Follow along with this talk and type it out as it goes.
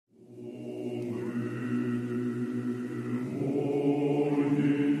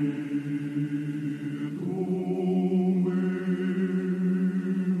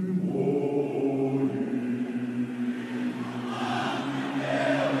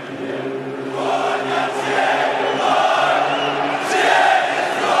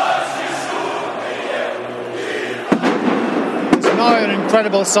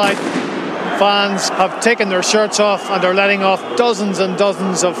incredible sight. Fans have taken their shirts off and they're letting off dozens and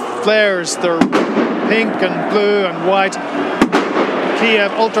dozens of flares. They're pink and blue and white.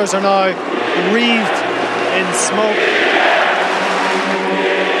 Kiev ultras are now wreathed in smoke.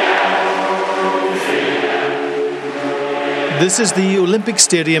 This is the Olympic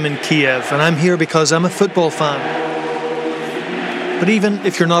Stadium in Kiev, and I'm here because I'm a football fan. But even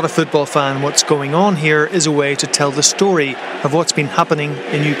if you're not a football fan, what's going on here is a way to tell the story of what's been happening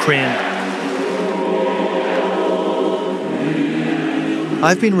in Ukraine.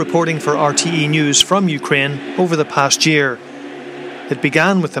 I've been reporting for RTE News from Ukraine over the past year. It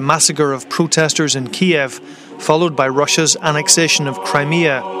began with the massacre of protesters in Kiev, followed by Russia's annexation of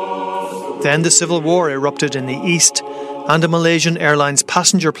Crimea. Then the civil war erupted in the east, and a Malaysian Airlines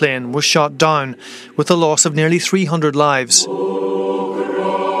passenger plane was shot down with the loss of nearly 300 lives.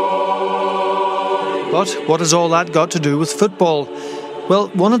 But what has all that got to do with football? Well,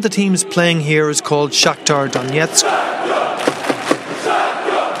 one of the teams playing here is called Shakhtar Donetsk,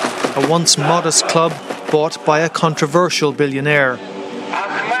 a once modest club bought by a controversial billionaire.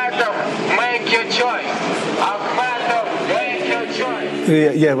 He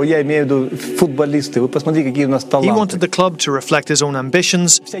wanted the club to reflect his own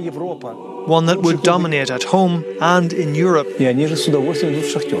ambitions, one that would dominate at home and in Europe. Going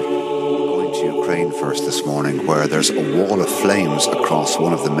to Ukraine first this morning, where there's a wall of flames across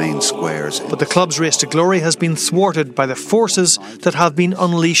one of the main squares. But the club's race to glory has been thwarted by the forces that have been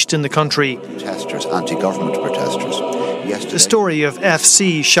unleashed in the country. Protesters, anti-government protesters. The story of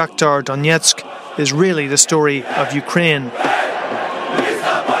FC Shakhtar Donetsk is really the story of Ukraine.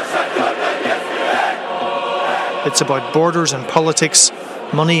 It's about borders and politics,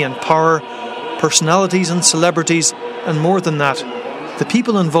 money and power, personalities and celebrities, and more than that. The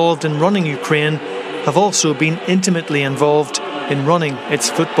people involved in running Ukraine have also been intimately involved in running its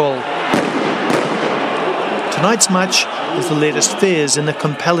football. Tonight's match is the latest phase in the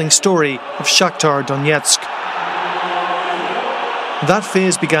compelling story of Shakhtar Donetsk. That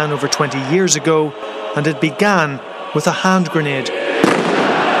phase began over 20 years ago, and it began with a hand grenade.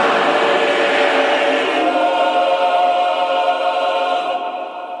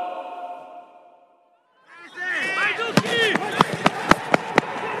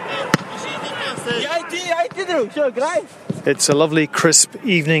 It's a lovely crisp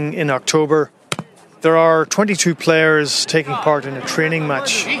evening in October. There are 22 players taking part in a training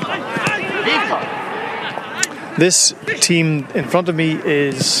match. This team in front of me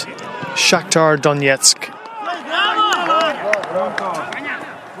is Shakhtar Donetsk.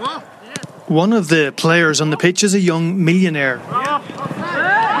 One of the players on the pitch is a young millionaire.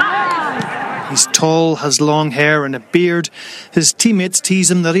 He's tall, has long hair and a beard. His teammates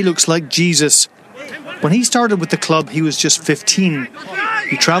tease him that he looks like Jesus. When he started with the club, he was just 15.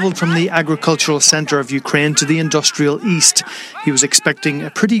 He travelled from the agricultural centre of Ukraine to the industrial east. He was expecting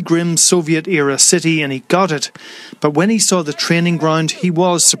a pretty grim Soviet-era city, and he got it. But when he saw the training ground, he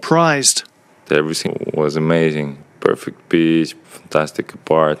was surprised. Everything was amazing. Perfect pitch, fantastic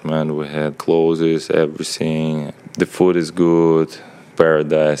apartment. We had clothes, everything. The food is good,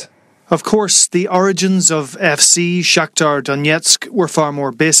 paradise. Of course, the origins of FC Shakhtar Donetsk were far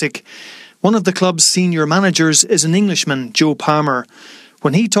more basic. One of the club's senior managers is an Englishman, Joe Palmer.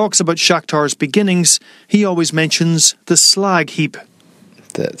 When he talks about Shakhtar's beginnings, he always mentions the slag heap.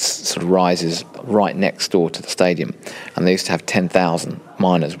 That sort of rises right next door to the stadium. And they used to have 10,000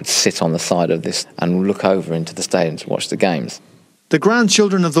 miners would sit on the side of this and look over into the stadium to watch the games. The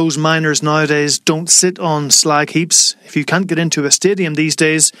grandchildren of those miners nowadays don't sit on slag heaps. If you can't get into a stadium these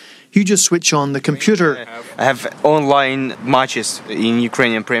days, you just switch on the computer. I have online matches in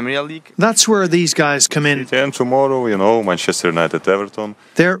Ukrainian Premier League. That's where these guys come in. And tomorrow, Manchester United, Everton.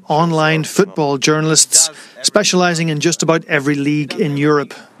 They're online football journalists, specialising in just about every league in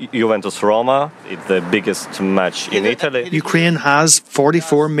Europe. Juventus Roma, it's the biggest match in Italy. Ukraine has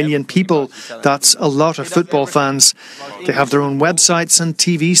 44 million people. That's a lot of football fans. They have their own websites and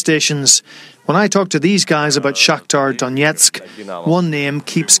TV stations. When I talk to these guys about Shakhtar Donetsk, one name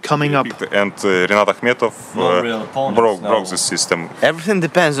keeps coming up. And Rinat Akhmetov broke the system. Everything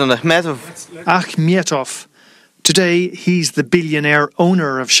depends on Akhmetov. Akhmetov. Today, he's the billionaire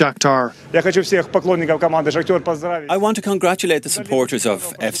owner of Shakhtar. I want to congratulate the supporters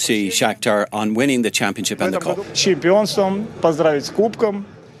of FC Shakhtar on winning the championship and the cup.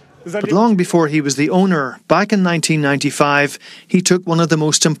 But long before he was the owner, back in 1995, he took one of the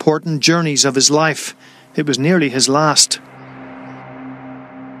most important journeys of his life. It was nearly his last.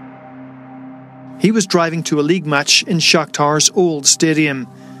 He was driving to a league match in Shakhtar's old stadium.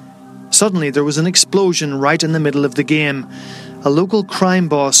 Suddenly there was an explosion right in the middle of the game. a local crime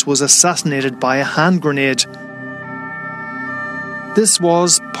boss was assassinated by a hand grenade. This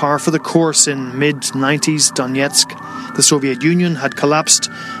was par for the course in mid-90s Donetsk. The Soviet Union had collapsed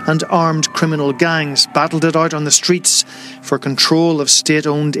and armed criminal gangs battled it out on the streets for control of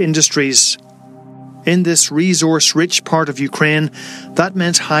state-owned industries. In this resource-rich part of Ukraine, that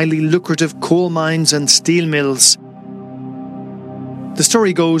meant highly lucrative coal mines and steel mills. The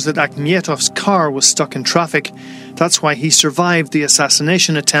story goes that Akhmetov's car was stuck in traffic. That's why he survived the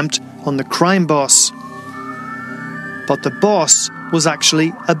assassination attempt on the crime boss. But the boss was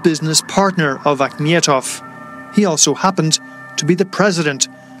actually a business partner of Akhmetov. He also happened to be the president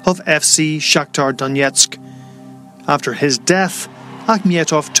of FC Shakhtar Donetsk. After his death,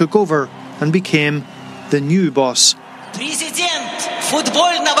 Akhmetov took over and became the new boss. Президент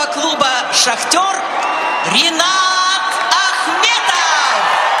футбольного клуба «Шахтер» Ринат Ахметов.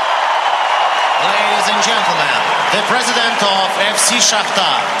 Ladies and gentlemen, the president of FC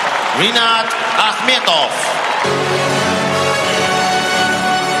Shakhtar, Rinat Akhmetov.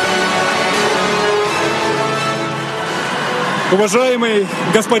 Уважаемый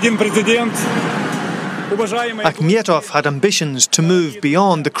господин президент, Akhmetov had ambitions to move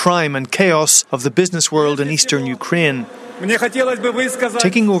beyond the crime and chaos of the business world in eastern Ukraine.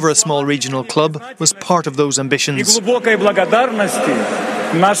 Taking over a small regional club was part of those ambitions.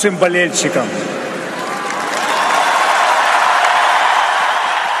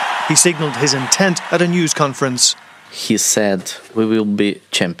 He signalled his intent at a news conference. He said, "We will be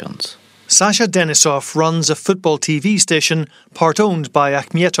champions." Sasha Denisov runs a football TV station part-owned by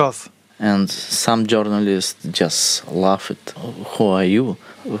Akhmetov. And some journalists just laughed. Who are you?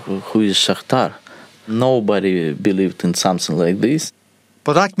 Who is Shakhtar? Nobody believed in something like this.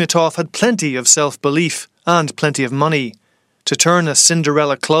 But Akhmetov had plenty of self-belief and plenty of money. To turn a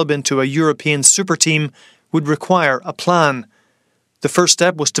Cinderella club into a European super team would require a plan. The first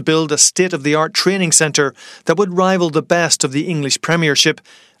step was to build a state-of-the-art training centre that would rival the best of the English Premiership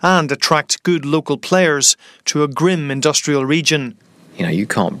and attract good local players to a grim industrial region. You know, you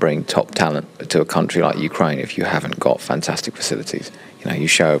can't bring top talent to a country like Ukraine if you haven't got fantastic facilities. You know, you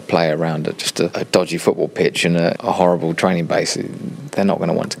show a player around at just a dodgy football pitch and a horrible training base, they're not going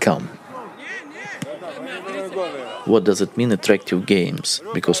to want to come. What does it mean, attractive games?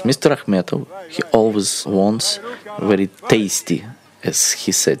 Because Mr. Akhmetov, he always wants very tasty, as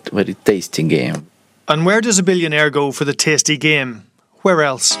he said, very tasty game. And where does a billionaire go for the tasty game? Where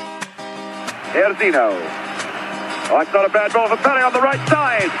else? Erzino. Oh, it's not a bad ball for Pele on the right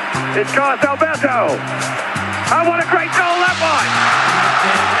side. It's Carlos Alberto. And what a great goal that was!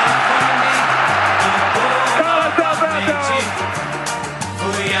 Carlos Alberto!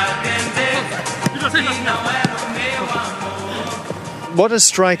 What is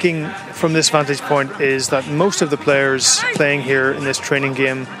striking from this vantage point is that most of the players playing here in this training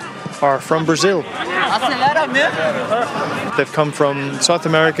game are from Brazil. They've come from South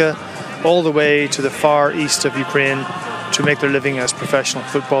America all the way to the far east of Ukraine to make their living as professional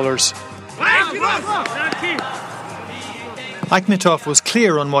footballers. Akhmetov was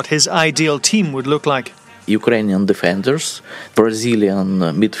clear on what his ideal team would look like. Ukrainian defenders, Brazilian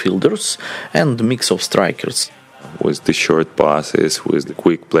midfielders, and a mix of strikers. With the short passes, with the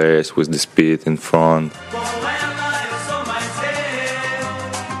quick players, with the speed in front.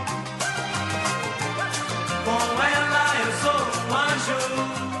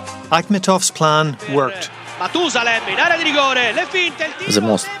 Akhmetov's plan worked. The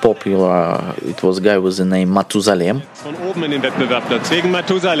most popular, it was a guy with the name Matuzalem.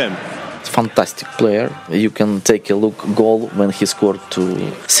 Fantastic player. You can take a look goal when he scored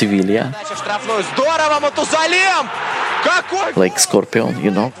to Sevilla. Like Scorpion,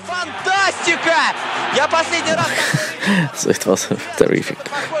 you know. So it was terrific.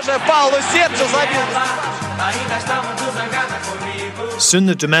 Soon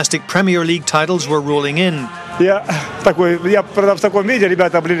the domestic Premier League titles were rolling in.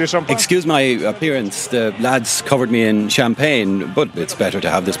 Excuse my appearance, the lads covered me in champagne, but it's better to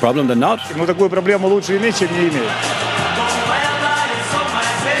have this problem than not.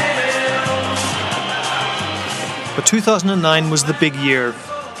 But 2009 was the big year.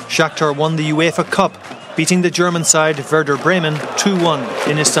 Shakhtar won the UEFA Cup, beating the German side Werder Bremen 2-1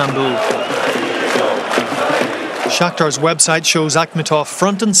 in Istanbul. Shakhtar's website shows Akhmetov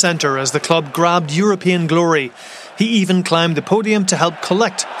front and centre as the club grabbed European glory. He even climbed the podium to help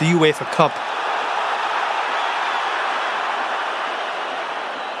collect the UEFA Cup.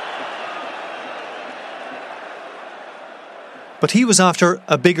 But he was after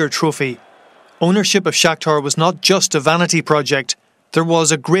a bigger trophy. Ownership of Shakhtar was not just a vanity project. There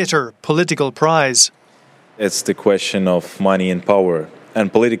was a greater political prize. It's the question of money and power,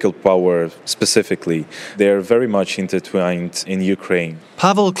 and political power specifically. They're very much intertwined in Ukraine.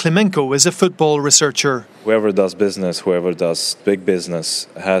 Pavel Klimenko is a football researcher. Whoever does business, whoever does big business,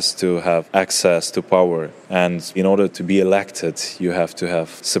 has to have access to power. And in order to be elected, you have to have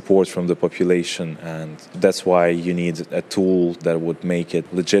support from the population. And that's why you need a tool that would make it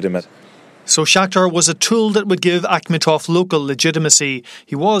legitimate. So Shakhtar was a tool that would give Akhmetov local legitimacy.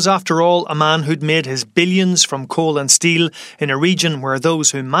 He was, after all, a man who'd made his billions from coal and steel in a region where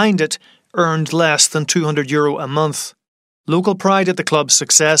those who mined it earned less than €200 a month. Local pride at the club's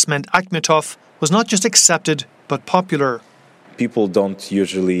success meant Akhmetov was not just accepted, but popular. People don't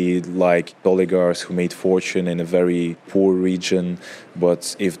usually like oligarchs who made fortune in a very poor region,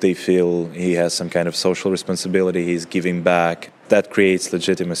 but if they feel he has some kind of social responsibility, he's giving back, that creates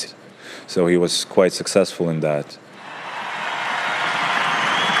legitimacy. So he was quite successful in that.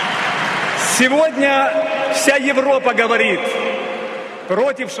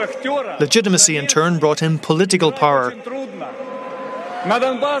 Legitimacy in turn brought him political power.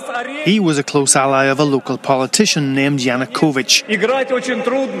 He was a close ally of a local politician named Yanukovych.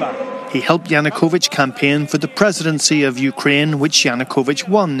 He helped Yanukovych campaign for the presidency of Ukraine, which Yanukovych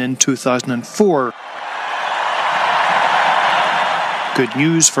won in 2004. Good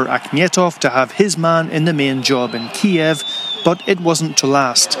news for Akhmetov to have his man in the main job in Kiev, but it wasn't to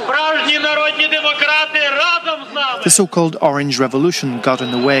last. The so-called Orange Revolution got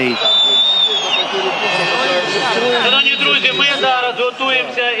in the way.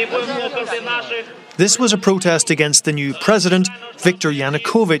 This was a protest against the new president, Viktor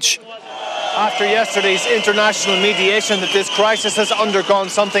Yanukovych. After yesterday's international mediation, that this crisis has undergone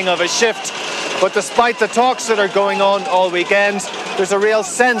something of a shift. But despite the talks that are going on all weekend, there's a real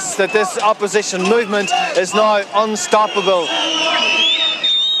sense that this opposition movement is now unstoppable.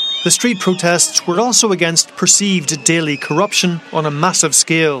 The street protests were also against perceived daily corruption on a massive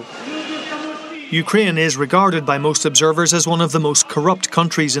scale. Ukraine is regarded by most observers as one of the most corrupt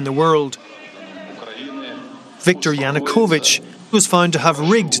countries in the world. Viktor Yanukovych was found to have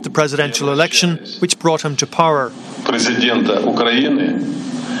rigged the presidential election, which brought him to power.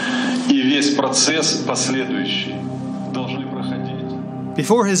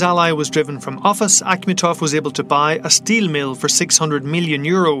 Before his ally was driven from office, Akhmetov was able to buy a steel mill for €600 million.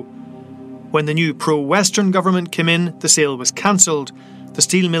 When the new pro-Western government came in, the sale was cancelled. The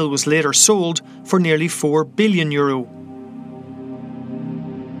steel mill was later sold for nearly €4 billion.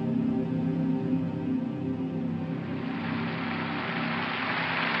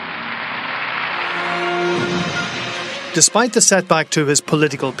 Despite the setback to his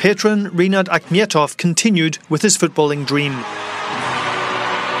political patron, Rinat Akhmetov continued with his footballing dream.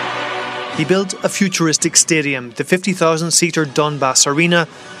 He built a futuristic stadium, the 50,000-seater Donbass Arena,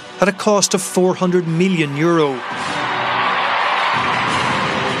 at a cost of €400 million.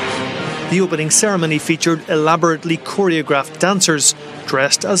 The opening ceremony featured elaborately choreographed dancers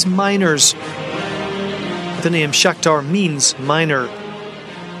dressed as miners. The name Shakhtar means miner.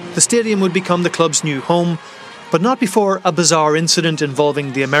 The stadium would become the club's new home, but not before a bizarre incident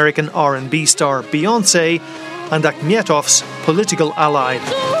involving the American R&B star Beyoncé and Akhmetov's political ally.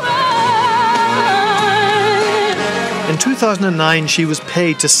 In 2009, she was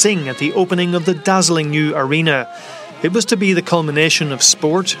paid to sing at the opening of the dazzling new arena. It was to be the culmination of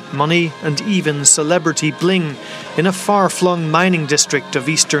sport, money, and even celebrity bling in a far-flung mining district of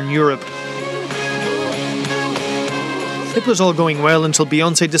Eastern Europe. It was all going well until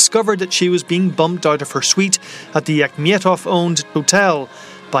Beyoncé discovered that she was being bumped out of her suite at the Akhmetov-owned hotel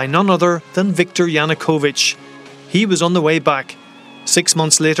by none other than Viktor Yanukovych. He was on the way back. 6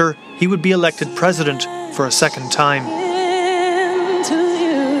 months later, he would be elected president for a second time.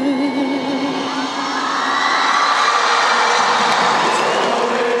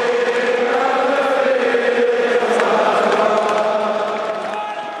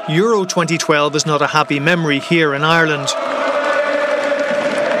 Euro 2012 is not a happy memory here in Ireland.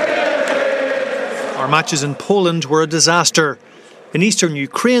 Our matches in Poland were a disaster. In eastern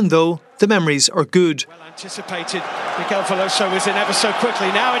Ukraine, though, the memories are good. Well anticipated. Miguel Veloso was in ever so quickly.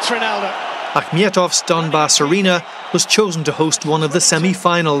 Now it's Ronaldo. Akhmetov's Donbass Arena was chosen to host one of the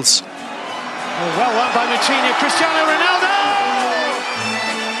semi-finals. Well won by Machina. Cristiano Ronaldo!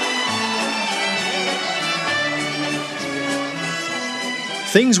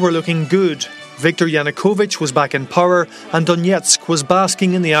 Things were looking good. Viktor Yanukovych was back in power and Donetsk was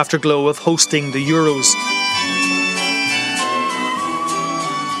basking in the afterglow of hosting the Euros.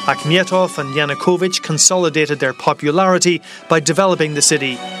 Akhmetov and Yanukovych consolidated their popularity by developing the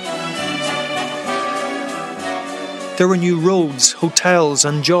city. There were new roads, hotels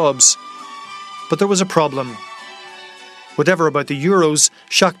and jobs. But there was a problem. Whatever about the Euros,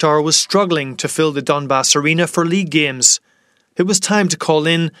 Shakhtar was struggling to fill the Donbass arena for league games. It was time to call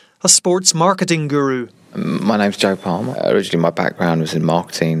in a sports marketing guru. My name's Joe Palmer. Originally my background was in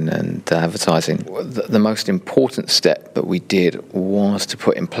marketing and advertising. The most important step that we did was to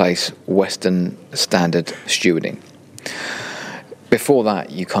put in place Western standard stewarding. Before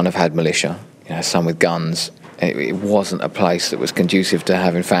that, you kind of had militia, some with guns. It wasn't a place that was conducive to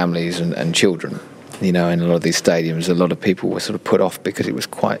having families and children. In a lot of these stadiums, a lot of people were sort of put off because it was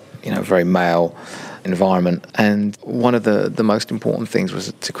quite, very male environment. And one of the most important things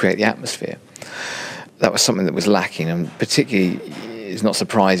was to create the atmosphere. That was something that was lacking, and particularly it's not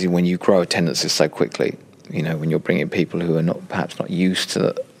surprising when you grow attendances so quickly, when you're bringing people who are perhaps not used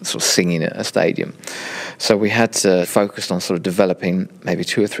to sort of singing at a stadium. So we had to focus on sort of developing maybe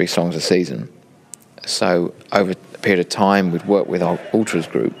 2 or 3 songs a season. So over a period of time, we'd work with our ultras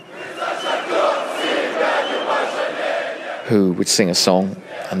group, who would sing a song,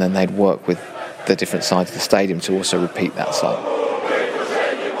 and then they'd work with the different sides of the stadium to also repeat that song.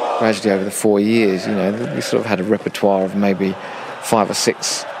 Gradually over the 4 years, we sort of had a repertoire of maybe 5 or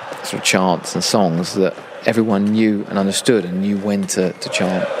 6 sort of chants and songs that everyone knew and understood and knew when to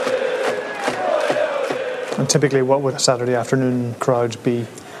chant. And typically, what would a Saturday afternoon crowd be?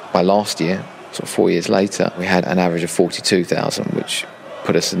 By last year, sort of 4 years later, we had an average of 42,000, which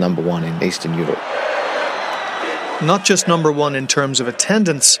put us at number 1 in Eastern Europe. Not just number 1 in terms of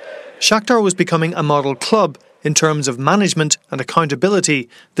attendance, Shakhtar was becoming a model club in terms of management and accountability,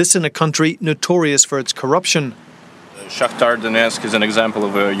 this in a country notorious for its corruption. Shakhtar Donetsk is an example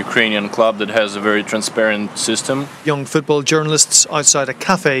of a Ukrainian club that has a very transparent system. Young football journalists outside a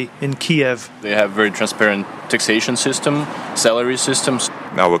cafe in Kiev. They have very transparent taxation system, salary systems.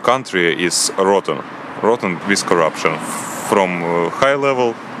 Our country is rotten with corruption. From high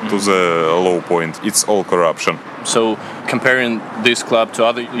level to the low point, it's all corruption. So comparing this club to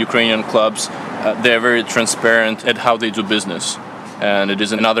other Ukrainian clubs, they're very transparent at how they do business. And it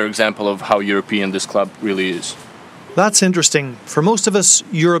is another example of how European this club really is. That's interesting. For most of us,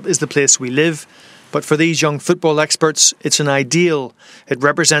 Europe is the place we live. But for these young football experts, it's an ideal. It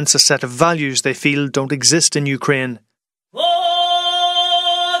represents a set of values they feel don't exist in Ukraine.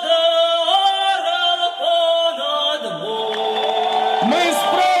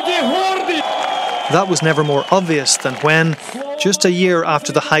 That was never more obvious than when, just a year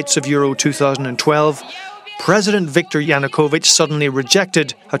after the heights of Euro 2012, President Viktor Yanukovych suddenly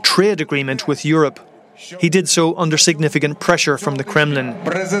rejected a trade agreement with Europe. He did so under significant pressure from the Kremlin.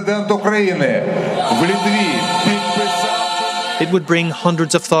 It would bring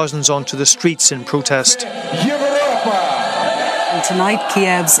hundreds of thousands onto the streets in protest. And tonight,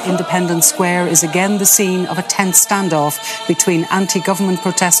 Kiev's Independence Square is again the scene of a tense standoff between anti-government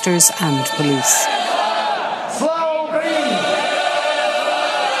protesters and police.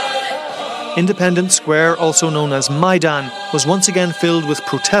 Independence Square, also known as Maidan, was once again filled with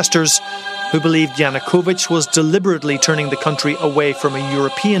protesters who believed Yanukovych was deliberately turning the country away from a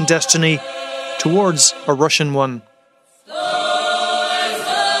European destiny towards a Russian one.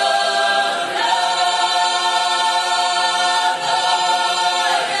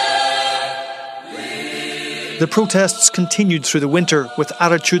 The protests continued through the winter, with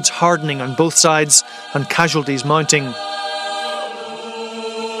attitudes hardening on both sides and casualties mounting.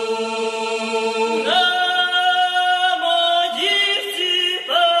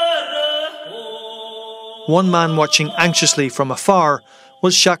 One man watching anxiously from afar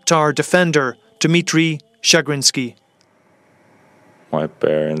was Shakhtar defender Dmitry Shagrinsky. My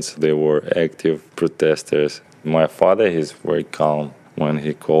parents, they were active protesters. My father, he's very calm. When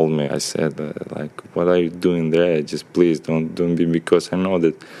he called me, I said, what are you doing there? Just please don't be, because I know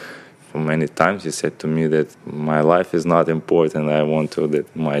that for many times he said to me that my life is not important. I want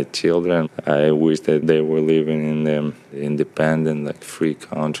that my children, I wish that they were living in an independent, free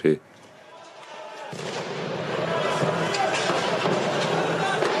country.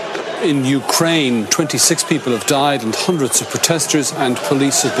 In Ukraine, 26 people have died and hundreds of protesters and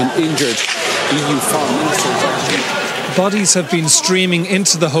police have been injured. EU foreign minister... Bodies have been streaming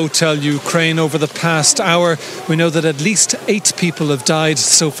into the Hotel Ukraine over the past hour. We know that at least 8 people have died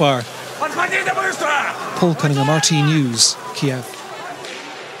so far. Paul Cunningham, RT News, Kiev.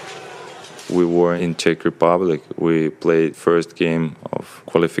 We were in Czech Republic. We played first game of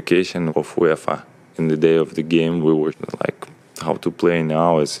qualification of UEFA. In the day of the game, we were how to play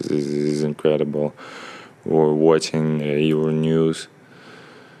now is incredible. We were watching Euronews.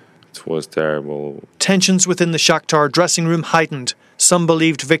 It was terrible. Tensions within the Shakhtar dressing room heightened. Some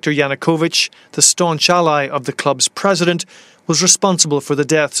believed Viktor Yanukovych, the staunch ally of the club's president, was responsible for the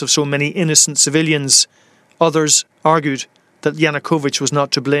deaths of so many innocent civilians. Others argued that Yanukovych was not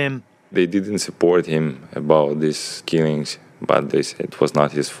to blame. They didn't support him about these killings, but they said it was not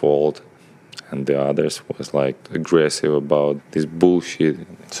his fault. And the others was like aggressive about this bullshit.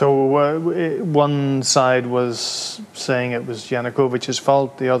 So one side was saying it was Yanukovych's fault,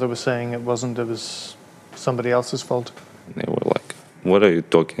 the other was saying it wasn't, it was somebody else's fault. And they were like, what are you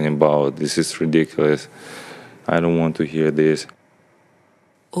talking about? This is ridiculous. I don't want to hear this.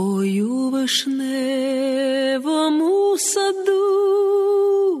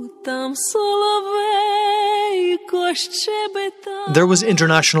 There was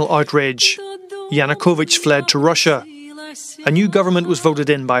international outrage. Yanukovych fled to Russia. A new government was voted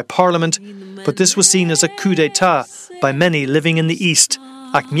in by parliament, but this was seen as a coup d'etat by many living in the east,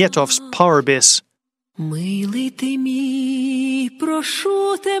 Akhmetov's power base.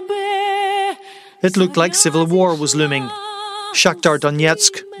 It looked like civil war was looming. Shakhtar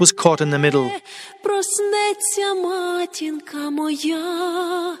Donetsk was caught in the middle.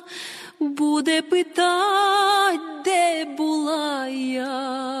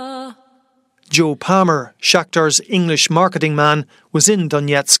 Joe Palmer, Shakhtar's English marketing man, was in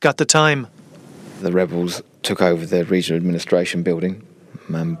Donetsk at the time. The rebels took over the regional administration building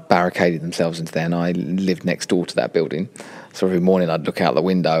and barricaded themselves into there, and I lived next door to that building. So every morning I'd look out the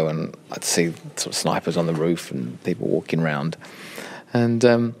window and I'd see sort of snipers on the roof and people walking around. And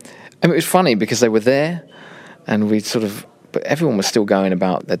it was funny because they were there and but everyone was still going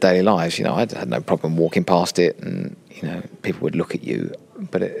about their daily lives. You know, I had no problem walking past it and, you know, people would look at you.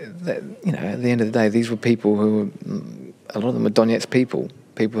 But, at the end of the day, these were people who were, a lot of them were Donetsk people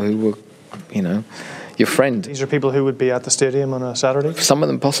who were, you know, your friend. These are people who would be at the stadium on a Saturday? Some of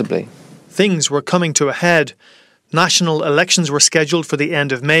them possibly. Things were coming to a head. National elections were scheduled for the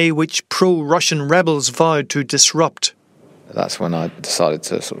end of May, which pro-Russian rebels vowed to disrupt. That's when I decided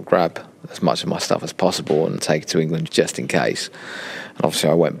to sort of grab as much of my stuff as possible and take it to England just in case. And obviously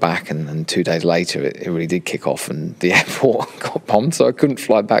I went back and 2 days later it really did kick off and the airport got bombed, so I couldn't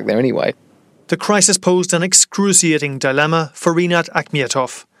fly back there anyway. The crisis posed an excruciating dilemma for Rinat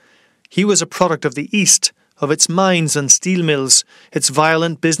Akhmetov. He was a product of the East, of its mines and steel mills, its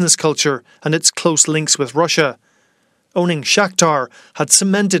violent business culture and its close links with Russia. Owning Shakhtar had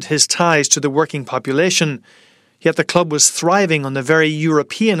cemented his ties to the working population, yet the club was thriving on the very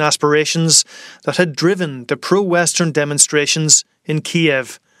European aspirations that had driven the pro-Western demonstrations in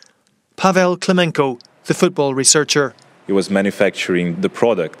Kiev. Pavel Klemenko, the football researcher. He was manufacturing the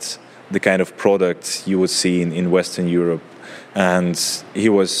products, the kind of products you would see in Western Europe. And he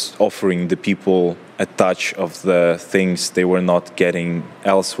was offering the people a touch of the things they were not getting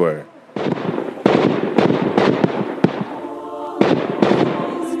elsewhere.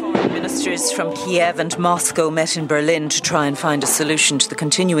 Ministers from Kiev and Moscow met in Berlin to try and find a solution to the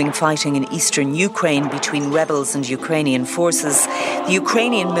continuing fighting in eastern Ukraine between rebels and Ukrainian forces. The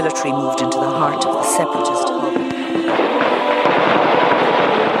Ukrainian military moved into the heart of the separatist hub.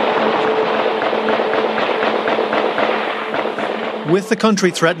 With the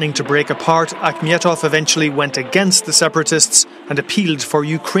country threatening to break apart, Akhmetov eventually went against the separatists and appealed for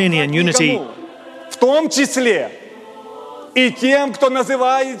Ukrainian unity.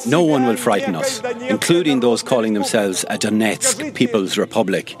 No one will frighten us, including those calling themselves a Donetsk People's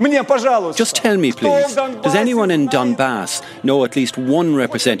Republic. Just tell me, please, does anyone in Donbass know at least one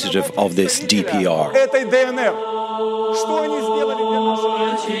representative of this DPR?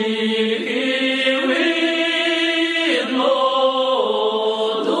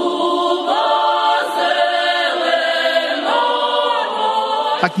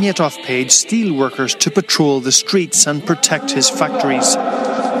 Akhmetov paid steel workers to patrol the streets and protect his factories.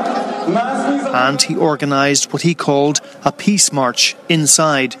 And he organised what he called a peace march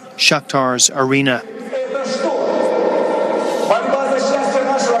inside Shakhtar's arena.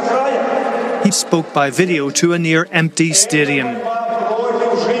 He spoke by video to a near-empty stadium.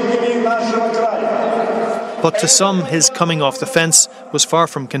 But to some, his coming off the fence was far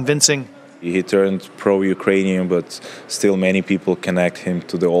from convincing. He turned pro-Ukrainian, but still many people connect him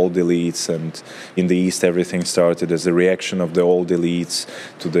to the old elites. And in the East, everything started as a reaction of the old elites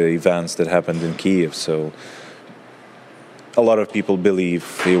to the events that happened in Kiev. So a lot of people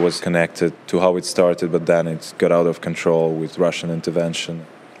believe he was connected to how it started, but then it got out of control with Russian intervention.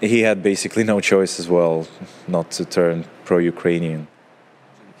 He had basically no choice as well not to turn pro-Ukrainian.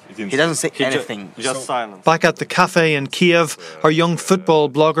 He doesn't say anything. Just silence. Back at the cafe in Kiev, our young football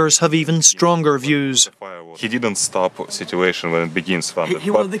bloggers have even stronger views. He didn't stop the situation when it begins.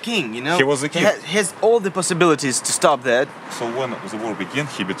 He was the king, you know? He was the king. He has all the possibilities to stop that. So when the war began,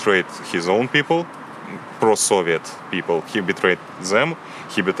 he betrayed his own people, pro-Soviet people. He betrayed them.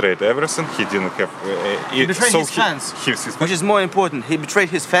 He betrayed everything. He didn't have. He betrayed his fans, which is more important. He betrayed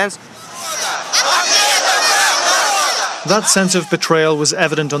his fans. That sense of betrayal was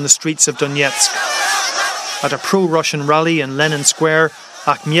evident on the streets of Donetsk. At a pro-Russian rally in Lenin Square,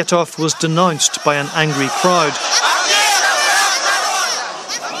 Akhmetov was denounced by an angry crowd.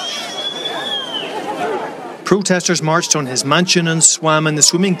 Protesters marched on his mansion and swam in the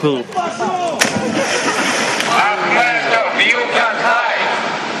swimming pool.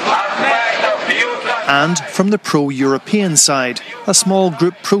 And from the pro-European side, a small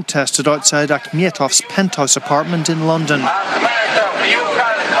group protested outside Akhmetov's penthouse apartment in London.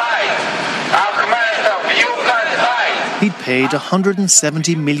 He'd paid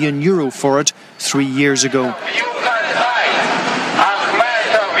 €170 million for it 3 years ago.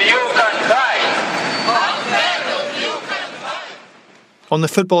 On the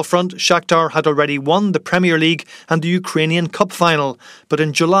football front, Shakhtar had already won the Premier League and the Ukrainian Cup final, but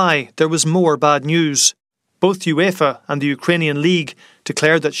in July there was more bad news. Both UEFA and the Ukrainian League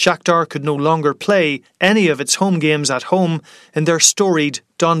declared that Shakhtar could no longer play any of its home games at home in their storied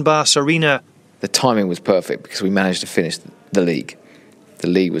Donbass arena. The timing was perfect because we managed to finish the league. The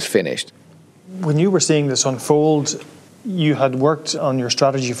league was finished. When you were seeing this unfold, you had worked on your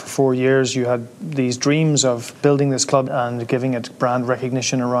strategy for 4 years. You had these dreams of building this club and giving it brand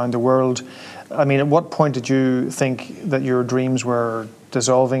recognition around the world. I mean, at what point did you think that your dreams were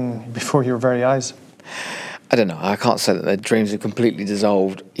dissolving before your very eyes? I don't know. I can't say that their dreams have completely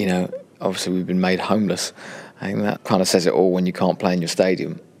dissolved. You know, obviously we've been made homeless. I think that kind of says it all when you can't play in your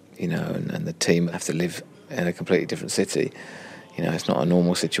stadium, you know, and the team have to live in a completely different city. You know, it's not a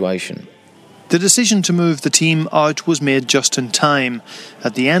normal situation. The decision to move the team out was made just in time.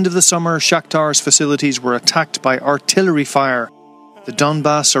 At the end of the summer, Shakhtar's facilities were attacked by artillery fire. The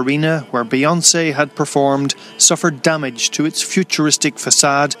Donbass arena, where Beyoncé had performed, suffered damage to its futuristic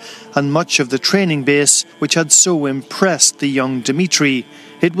facade and much of the training base, which had so impressed the young Dmitry.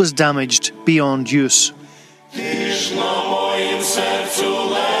 It was damaged beyond use.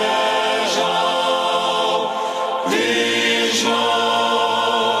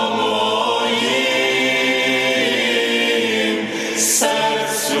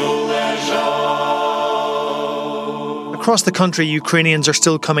 Across the country, Ukrainians are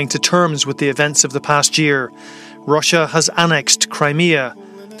still coming to terms with the events of the past year. Russia has annexed Crimea.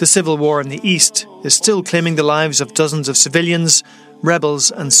 The civil war in the east is still claiming the lives of dozens of civilians,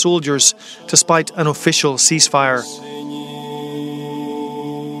 rebels and soldiers, despite an official ceasefire.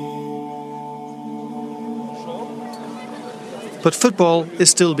 But football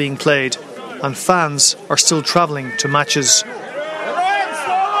is still being played, and fans are still travelling to matches.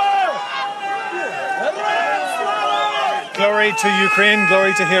 Glory to Ukraine,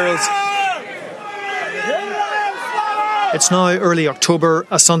 glory to heroes. It's now early October,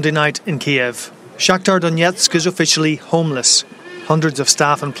 a Sunday night in Kiev. Shakhtar Donetsk is officially homeless. Hundreds of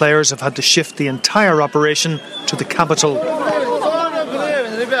staff and players have had to shift the entire operation to the capital.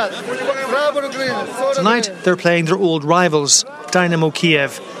 Tonight they're playing their old rivals, Dynamo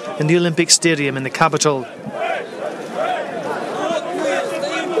Kiev, in the Olympic Stadium in the capital.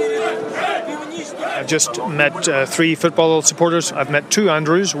 I've just met 3 football supporters. I've met 2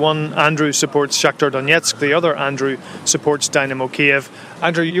 Andrews. One Andrew supports Shakhtar Donetsk. The other Andrew supports Dynamo Kiev.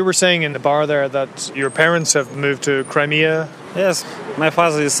 Andrew, you were saying in the bar there that your parents have moved to Crimea. Yes, my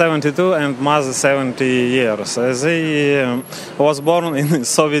father is 72 and mother 70 years. They was born in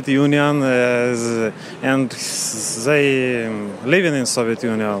Soviet Union and they living in Soviet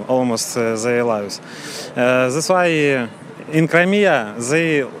Union almost their lives. That's why in Crimea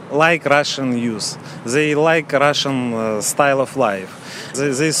they like Russian youth. They like Russian style of life.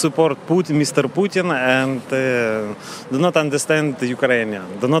 They support Mr. Putin and do not understand the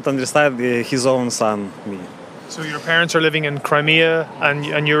Ukrainian, do not understand his own son, me. So your parents are living in Crimea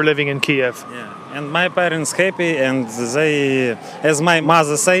and you're living in Kiev? Yeah, and my parents happy and they, as my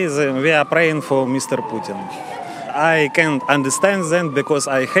mother says, we are praying for Mr. Putin. I can't understand them because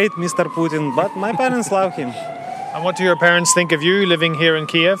I hate Mr. Putin, but my parents love him. And what do your parents think of you living here in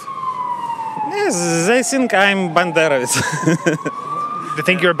Kiev? Yes, they think I'm Banderovец. They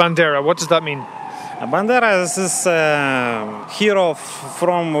think you're Bandera. What does that mean? Bandera is a hero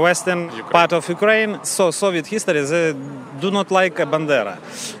from western part of Ukraine. So Soviet history, they do not like Bandera,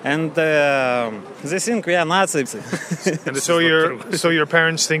 and they think we are Nazis. And so your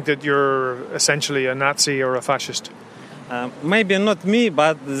parents think that you're essentially a Nazi or a fascist? Maybe not me,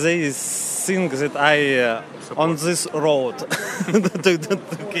 but they think that I on this road to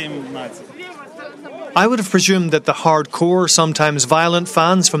become Nazi. I would have presumed that the hardcore, sometimes violent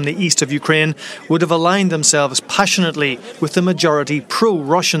fans from the east of Ukraine would have aligned themselves passionately with the majority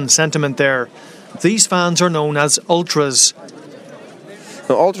pro-Russian sentiment there. These fans are known as ultras.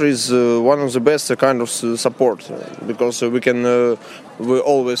 Ultra is one of the best kind of support because we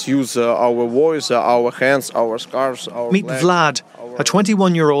always use our voice, our hands, our scarves, our Meet flag. Vlad, a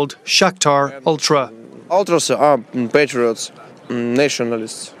 21-year-old Shakhtar ultra. Ultras are patriots,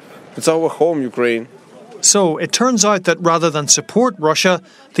 nationalists. It's our home, Ukraine. So it turns out that rather than support Russia,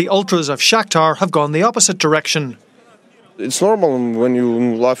 the ultras of Shakhtar have gone the opposite direction. It's normal when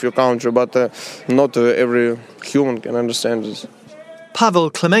you love your country, but not every human can understand this.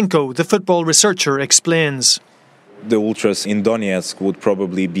 Pavel Klemenko, the football researcher, explains. The ultras in Donetsk would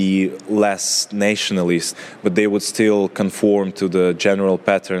probably be less nationalist, but they would still conform to the general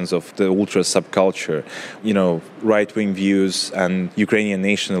patterns of the ultra subculture, right-wing views and Ukrainian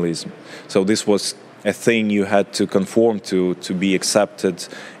nationalism. So this was a thing you had to conform to be accepted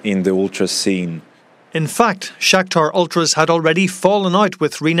in the ultra scene. In fact, Shakhtar ultras had already fallen out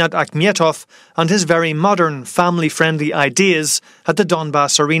with Rinat Akhmetov and his very modern, family-friendly ideas at the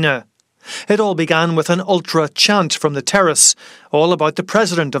Donbass arena. It all began with an ultra chant from the terrace, all about the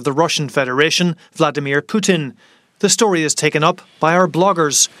president of the Russian Federation, Vladimir Putin. The story is taken up by our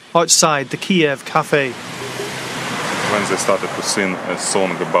bloggers outside the Kiev cafe. When they started to sing a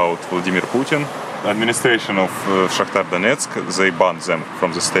song about Vladimir Putin, administration of Shakhtar Donetsk, they banned them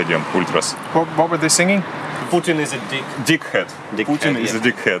from the stadium, ultras. What were they singing? Putin is a dickhead. Putin is a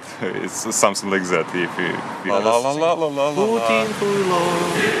dickhead. It's something like that. La la la la la la la. Putin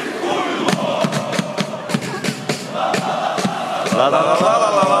La la la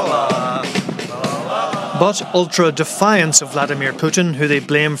la la la. But ultra defiance of Vladimir Putin, who they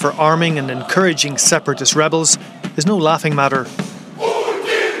blame for arming and encouraging separatist rebels, is no laughing matter.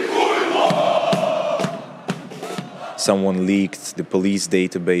 Someone leaked the police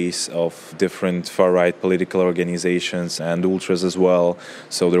database of different far-right political organizations and ultras as well.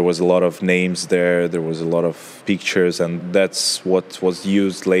 So there was a lot of names there, there was a lot of pictures, and that's what was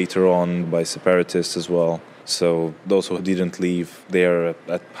used later on by separatists as well. So those who didn't leave, they are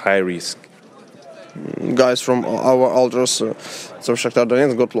at high risk. Guys from our ultras, so Shakhtar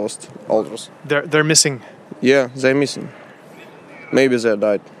Donetsk got lost, ultras. They're missing? Yeah, they're missing. Maybe they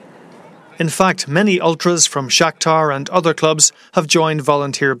died. In fact, many ultras from Shakhtar and other clubs have joined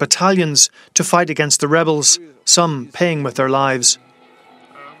volunteer battalions to fight against the rebels, some paying with their lives.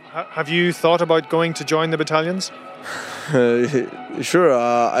 Have you thought about going to join the battalions? Sure,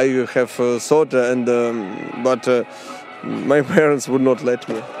 I have thought, but my parents would not let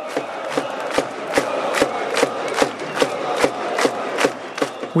me.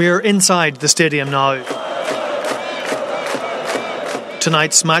 We're inside the stadium now.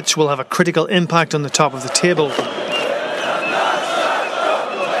 Tonight's match will have a critical impact on the top of the table.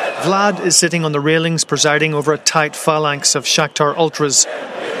 Vlad is sitting on the railings presiding over a tight phalanx of Shakhtar ultras.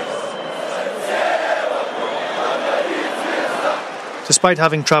 Despite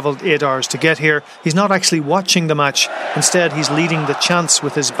having travelled 8 hours to get here, he's not actually watching the match. Instead, he's leading the chants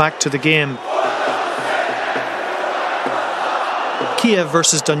with his back to the game. Kiev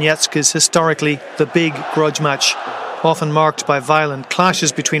versus Donetsk is historically the big grudge match. Often marked by violent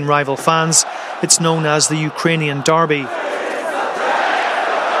clashes between rival fans, it's known as the Ukrainian derby.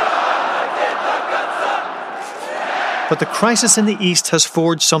 But the crisis in the east has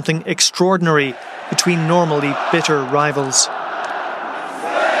forged something extraordinary between normally bitter rivals.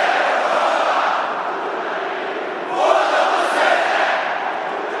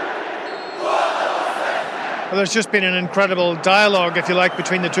 Well, there's just been an incredible dialogue, if you like,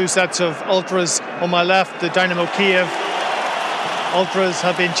 between the two sets of ultras. On my left, the Dynamo Kiev ultras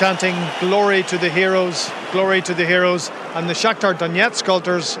have been chanting "Glory to the heroes, glory to the heroes," and the Shakhtar Donetsk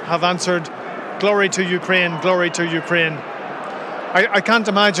ultras have answered "Glory to Ukraine, glory to Ukraine." I can't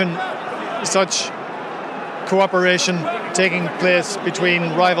imagine such cooperation taking place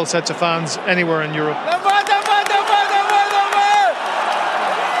between rival sets of fans anywhere in Europe.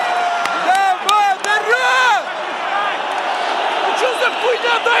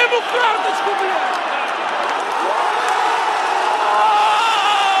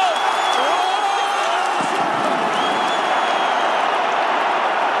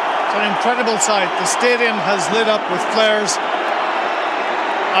 It's an incredible sight. The stadium has lit up with flares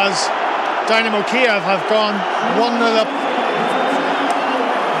as Dynamo Kiev have gone 1-0 up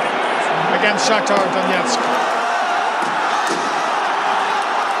against Shakhtar Donetsk.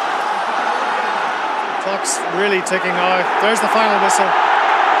 Clock's really ticking out. There's the final whistle.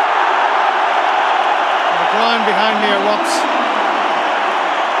 The ground behind me erupts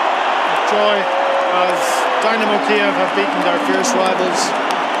with joy. as Dynamo Kiev have beaten their fierce rivals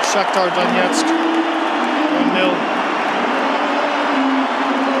Shakhtar Donetsk 1-0.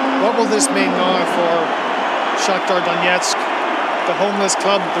 What will this mean now for Shakhtar Donetsk, the homeless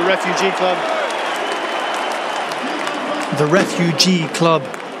club, the refugee club? The refugee club.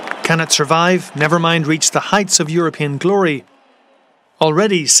 Can it survive? Never mind reach the heights of European glory.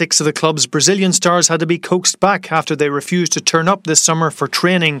 Already, 6 of the club's Brazilian stars had to be coaxed back after they refused to turn up this summer for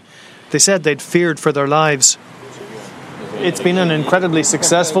training. They said they'd feared for their lives. It's been an incredibly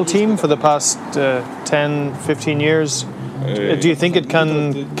successful team for the past 10, 15 years. Do you think it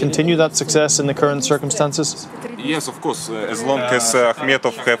can continue that success in the current circumstances? Yes, of course. As long as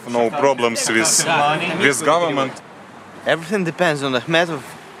Akhmetov have no problems with government. Everything depends on Akhmetov.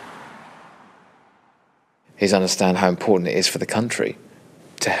 He's understand how important it is for the country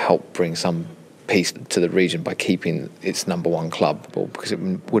to help bring some peace to the region by keeping its number one club. Because it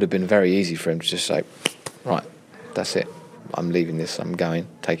would have been very easy for him to just say, right, that's it. I'm leaving this, I'm going,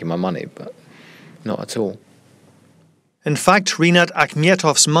 taking my money, but not at all. In fact, Rinat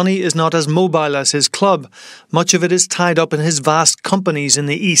Akhmetov's money is not as mobile as his club. Much of it is tied up in his vast companies in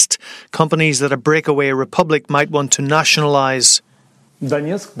the east, companies that a breakaway republic might want to nationalise.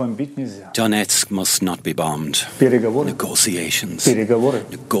 Donetsk must not be bombed. Negotiations.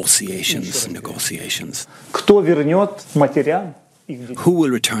 Negotiations. Who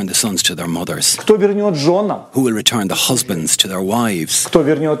will return the sons to their mothers? Who will return the husbands to their wives? Who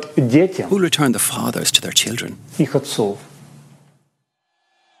will return the fathers to their children?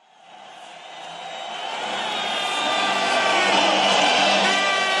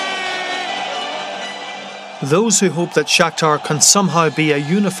 Those who hope that Shakhtar can somehow be a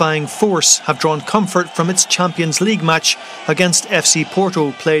unifying force have drawn comfort from its Champions League match against FC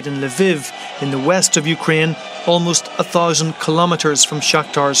Porto, played in Lviv, in the west of Ukraine, almost 1,000 kilometres from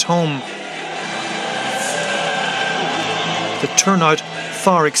Shakhtar's home. The turnout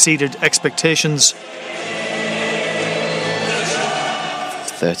far exceeded expectations.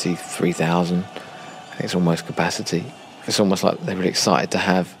 33,000, I think it's almost capacity. It's almost like they were excited to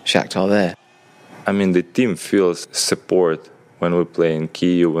have Shakhtar there. I mean, the team feels support when we play in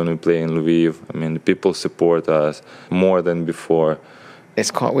Kyiv, when we play in Lviv. I mean, the people support us more than before.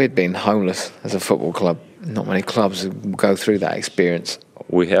 It's quite weird being homeless as a football club. Not many clubs go through that experience.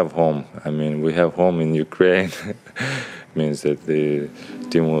 We have home. I mean, we have home in Ukraine. Means that the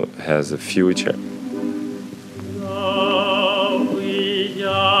team has a future.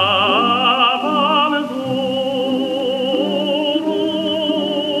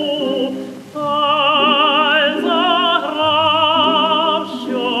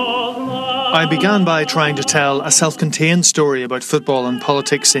 I began by trying to tell a self-contained story about football and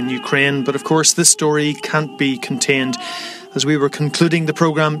politics in Ukraine, but of course this story can't be contained. As we were concluding the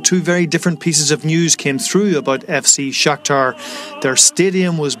programme, 2 very different pieces of news came through about FC Shakhtar. Their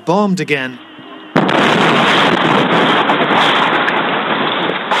stadium was bombed again.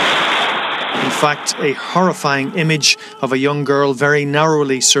 In fact, a horrifying image of a young girl very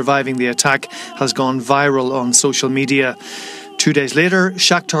narrowly surviving the attack has gone viral on social media. 2 days later,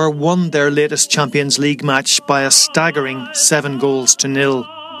 Shakhtar won their latest Champions League match by a staggering 7-0.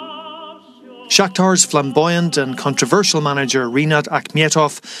 Shakhtar's flamboyant and controversial manager Rinat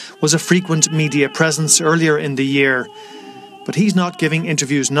Akhmetov was a frequent media presence earlier in the year. But he's not giving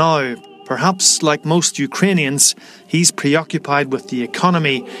interviews now. Perhaps, like most Ukrainians, he's preoccupied with the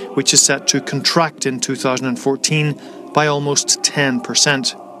economy, which is set to contract in 2014 by almost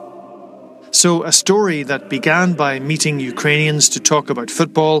 10%. So a story that began by meeting Ukrainians to talk about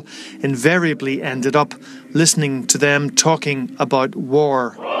football invariably ended up listening to them talking about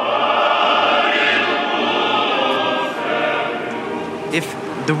war. If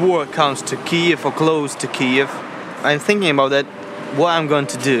the war comes to Kyiv or close to Kyiv, I'm thinking about that, what I'm going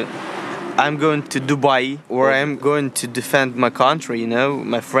to do. I'm going to Dubai, or I'm going to defend my country,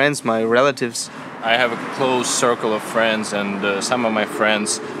 my friends, my relatives. I have a close circle of friends, and some of my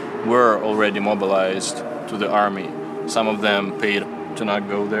friends were already mobilized to the army. Some of them paid to not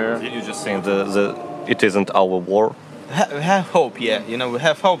go there. You just saying it isn't our war? We have hope, yeah. We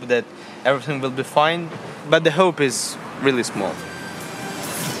have hope that everything will be fine, but the hope is really small.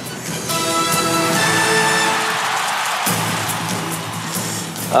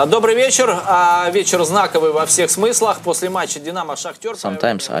 Добрый вечер. Вечер знаковый во всех смыслах. После матча Динамо-Шахтер.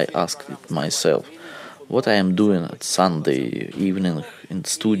 Sometimes I ask myself what I am doing at Sunday evening in the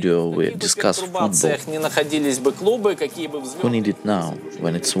studio. We discuss football. Не находились бы клубы, какие бы Who need it now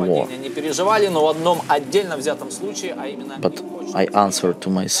when it's war? не переживали, но в одном отдельно взятом случае, а именно. But I answer to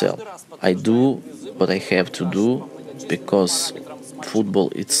myself. I do what I have to do because football,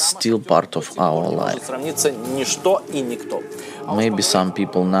 it's still part of our life. Maybe some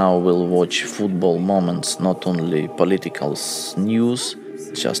people now will watch football moments, not only political news,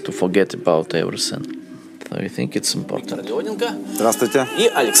 just to forget about everything. So I think it's important. Здравствуйте. И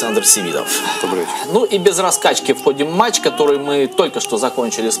Александр Семидов. Добрый вечер. Ну и без раскачки входим в матч, который мы только что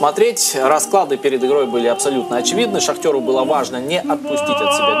закончили смотреть. Расклады перед игрой были абсолютно очевидны. Шахтеру было важно не отпустить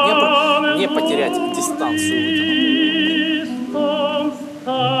от себя Днепр, не потерять дистанцию.